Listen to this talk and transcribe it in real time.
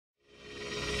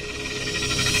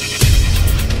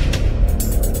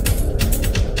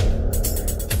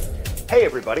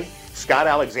everybody, Scott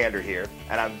Alexander here,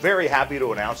 and I'm very happy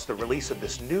to announce the release of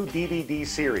this new DVD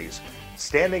series,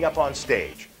 Standing Up on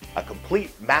Stage, a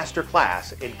complete master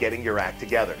class in getting your act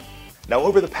together. Now,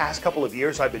 over the past couple of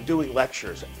years, I've been doing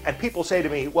lectures, and people say to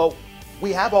me, well,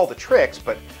 we have all the tricks,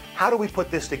 but how do we put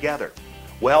this together?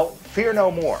 Well, fear no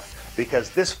more,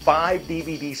 because this 5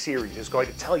 DVD series is going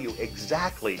to tell you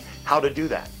exactly how to do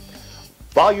that.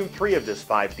 Volume 3 of this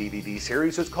 5 DVD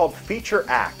series is called Feature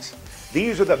Acts.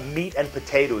 These are the meat and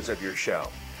potatoes of your show.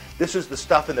 This is the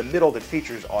stuff in the middle that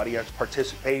features audience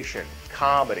participation,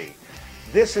 comedy.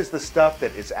 This is the stuff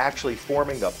that is actually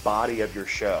forming the body of your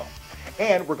show.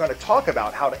 And we're going to talk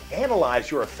about how to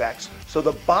analyze your effects so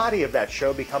the body of that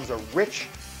show becomes a rich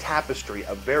tapestry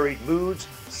of varied moods,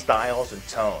 styles, and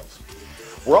tones.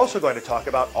 We're also going to talk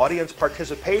about audience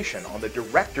participation on the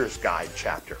Director's Guide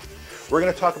chapter. We're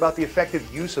going to talk about the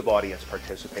effective use of audience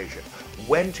participation,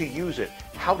 when to use it,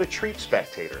 how to treat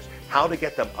spectators, how to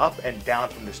get them up and down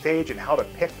from the stage, and how to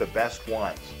pick the best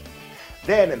ones.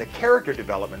 Then in the character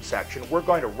development section, we're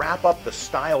going to wrap up the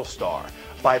style star.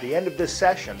 By the end of this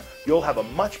session, you'll have a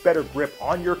much better grip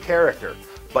on your character,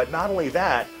 but not only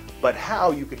that, but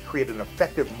how you can create an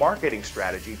effective marketing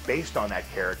strategy based on that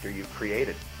character you've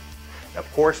created.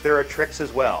 Of course, there are tricks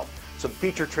as well. Some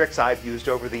feature tricks I've used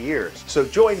over the years. So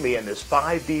join me in this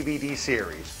 5 DVD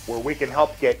series where we can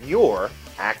help get your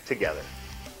act together.